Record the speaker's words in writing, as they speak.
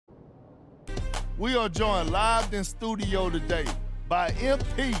We are joined live in studio today by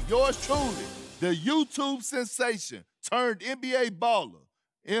MP, yours truly, the YouTube sensation turned NBA baller.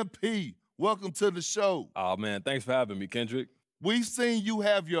 MP, welcome to the show. Oh, man, thanks for having me, Kendrick. We've seen you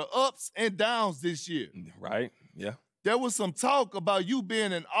have your ups and downs this year. Right, yeah. There was some talk about you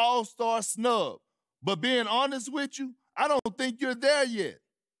being an all-star snub, but being honest with you, I don't think you're there yet.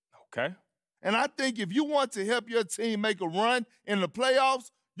 Okay. And I think if you want to help your team make a run in the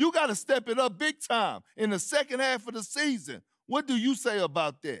playoffs, you got to step it up big time in the second half of the season. What do you say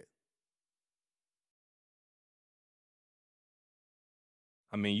about that?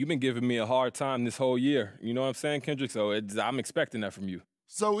 I mean, you've been giving me a hard time this whole year. You know what I'm saying, Kendrick? So I'm expecting that from you.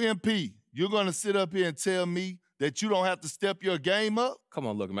 So, MP, you're going to sit up here and tell me that you don't have to step your game up? Come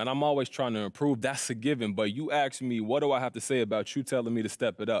on, look, man, I'm always trying to improve. That's a given. But you asked me, what do I have to say about you telling me to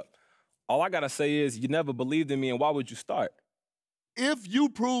step it up? All I got to say is you never believed in me, and why would you start? If you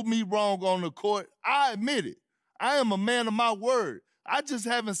prove me wrong on the court, I admit it. I am a man of my word. I just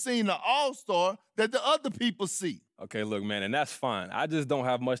haven't seen the all-star that the other people see. Okay, look, man, and that's fine. I just don't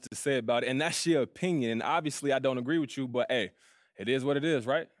have much to say about it, and that's your opinion. And obviously, I don't agree with you, but hey, it is what it is,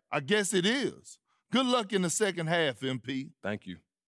 right? I guess it is. Good luck in the second half, MP. Thank you.